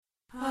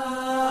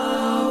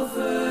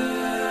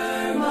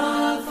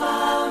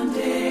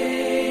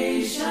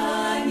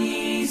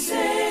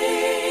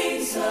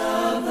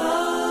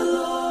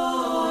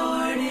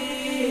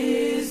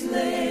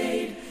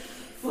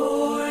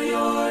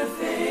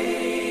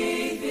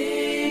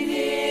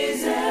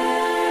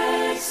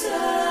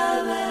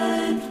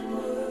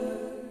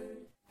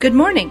Good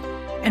morning,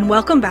 and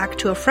welcome back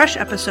to a fresh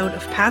episode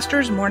of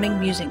Pastor's Morning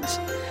Musings.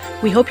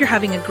 We hope you're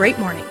having a great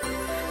morning.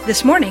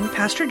 This morning,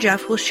 Pastor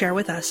Jeff will share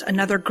with us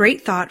another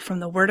great thought from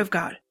the Word of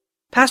God.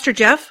 Pastor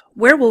Jeff,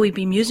 where will we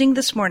be musing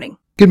this morning?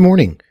 Good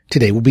morning.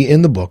 Today we'll be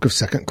in the book of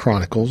 2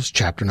 Chronicles,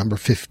 chapter number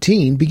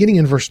 15, beginning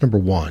in verse number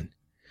 1.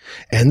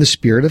 And the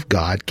Spirit of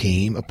God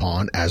came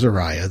upon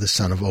Azariah, the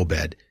son of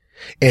Obed,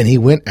 and he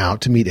went out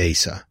to meet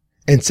Asa,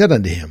 and said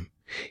unto him,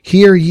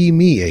 Hear ye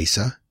me,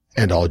 Asa,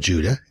 and all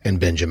Judah and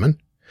Benjamin.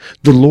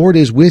 The Lord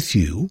is with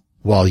you,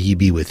 while ye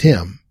be with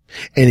him.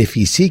 And if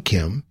ye seek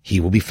him, he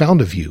will be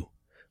found of you.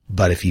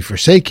 But if ye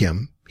forsake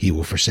him, he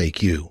will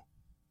forsake you.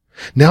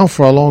 Now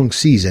for a long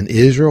season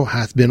Israel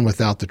hath been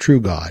without the true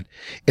God,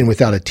 and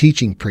without a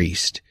teaching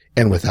priest,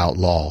 and without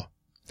law.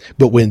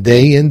 But when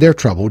they in their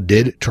trouble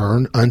did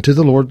turn unto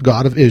the Lord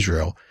God of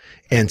Israel,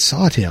 and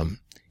sought him,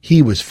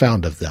 he was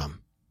found of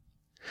them.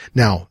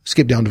 Now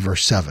skip down to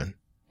verse 7.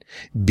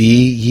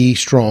 Be ye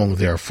strong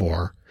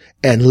therefore,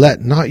 and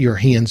let not your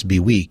hands be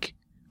weak,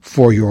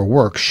 for your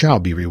work shall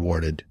be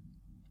rewarded.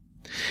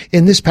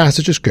 In this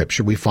passage of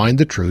Scripture, we find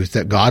the truth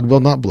that God will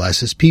not bless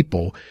his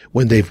people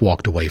when they've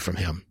walked away from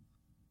him.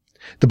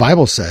 The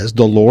Bible says,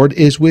 The Lord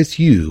is with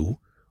you,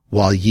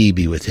 while ye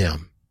be with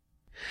him.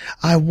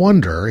 I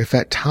wonder if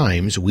at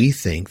times we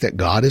think that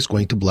God is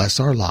going to bless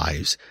our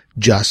lives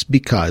just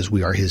because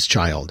we are his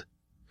child.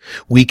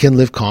 We can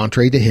live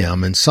contrary to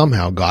him, and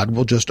somehow God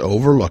will just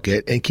overlook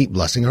it and keep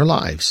blessing our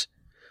lives.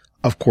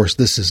 Of course,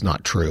 this is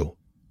not true.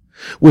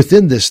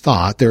 Within this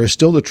thought, there is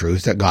still the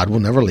truth that God will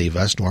never leave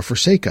us nor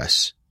forsake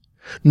us.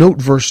 Note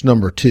verse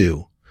number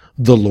 2.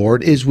 The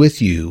Lord is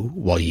with you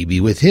while ye be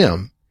with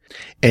him.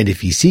 And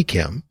if ye seek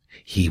him,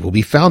 he will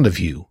be found of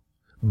you.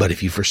 But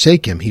if ye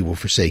forsake him, he will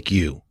forsake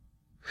you.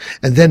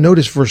 And then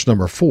notice verse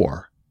number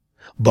 4.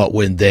 But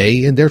when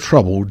they in their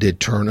trouble did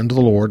turn unto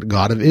the Lord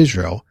God of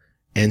Israel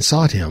and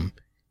sought him,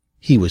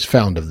 he was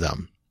found of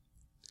them.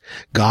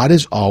 God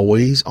is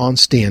always on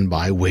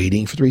standby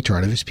waiting for the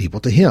return of his people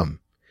to him.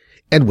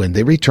 And when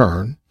they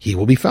return, he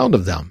will be found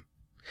of them.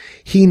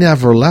 He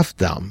never left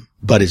them,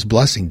 but his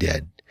blessing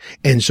did.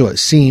 And so it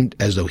seemed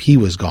as though he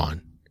was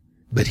gone,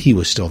 but he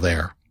was still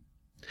there.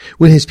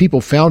 When his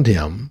people found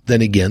him,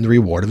 then again the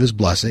reward of his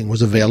blessing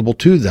was available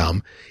to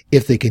them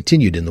if they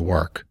continued in the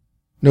work.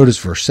 Notice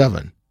verse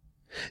 7.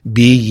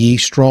 Be ye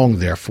strong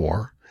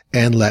therefore,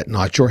 and let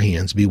not your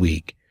hands be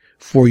weak,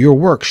 for your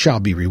work shall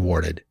be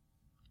rewarded.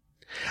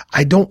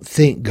 I don't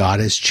think God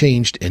has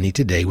changed any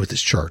today with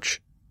his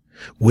church.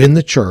 When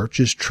the church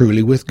is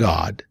truly with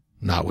God,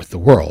 not with the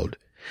world,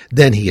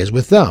 then he is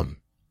with them.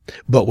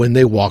 But when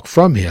they walk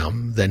from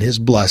him, then his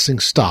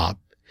blessings stop,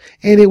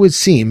 and it would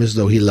seem as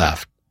though he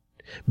left.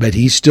 But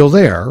he's still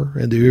there,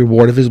 and the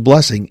reward of his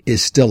blessing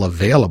is still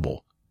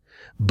available.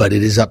 But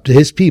it is up to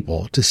his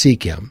people to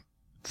seek him,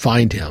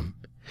 find him,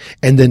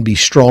 and then be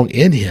strong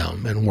in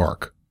him and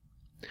work.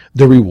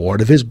 The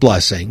reward of his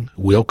blessing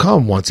will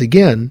come once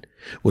again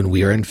when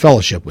we are in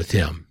fellowship with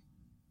him.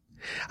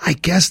 I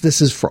guess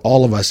this is for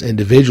all of us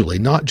individually,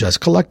 not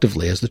just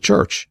collectively as the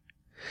church.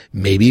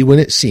 Maybe when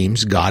it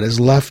seems God has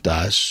left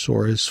us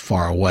or is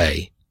far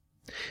away.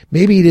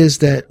 Maybe it is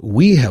that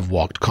we have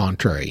walked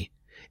contrary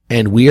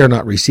and we are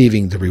not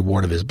receiving the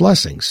reward of his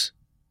blessings.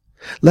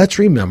 Let's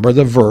remember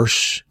the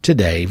verse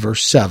today,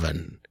 verse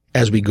 7,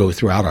 as we go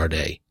throughout our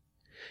day.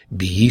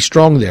 Be ye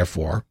strong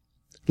therefore,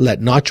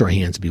 let not your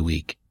hands be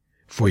weak,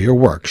 for your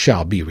work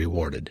shall be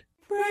rewarded.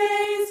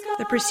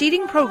 The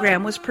preceding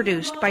program was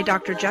produced by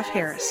Dr. Jeff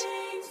Harris,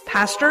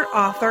 pastor,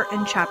 author,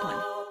 and chaplain.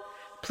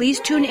 Please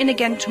tune in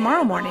again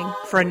tomorrow morning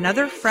for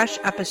another fresh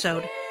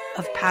episode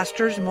of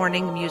Pastor's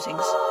Morning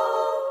Musings.